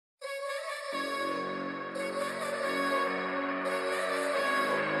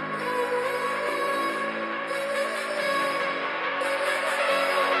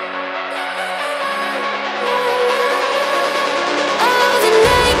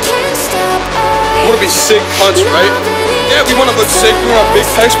wanna be sick cunts, right? Yeah, we wanna look sick, we wanna have big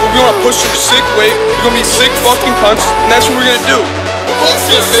pecs, but we wanna push some sick weight. We're gonna be sick fucking cunts, and that's what we're gonna do. Fuck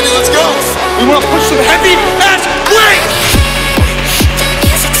yeah, baby, let's go! We wanna push some heavy ass weight!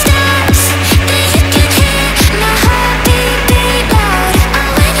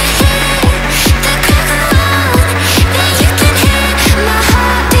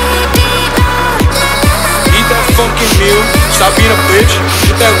 Fucking meal, stop being a bitch,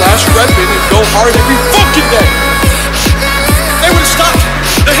 get that last rep in and go hard every fucking day. They would've stopped.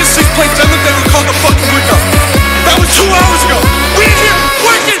 They hit 6 plates, then looked at me and called the fucking workout. That was 2 hours ago. We in here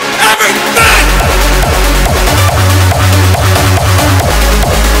working every day.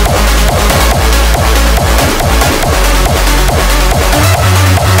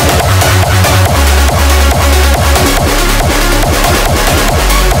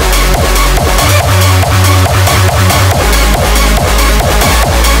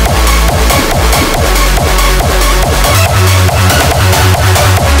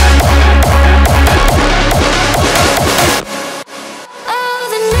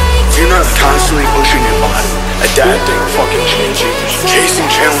 Constantly pushing your body, adapting, fucking changing, chasing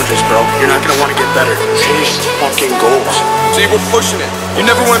challenges, bro. You're not gonna want to get better. Chase fucking goals. See, we're pushing it. You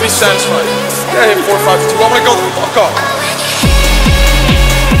never want to be satisfied. Yeah, hit 4, 5, 2. I want to go the fuck up.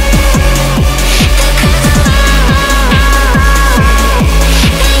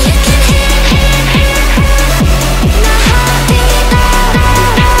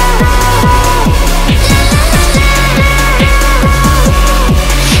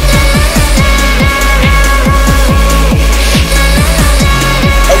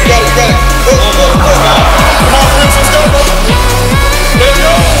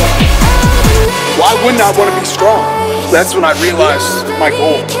 Why wouldn't I want to be strong? That's when I realized my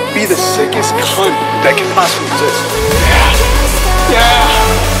goal. Be the sickest cunt that can possibly exist.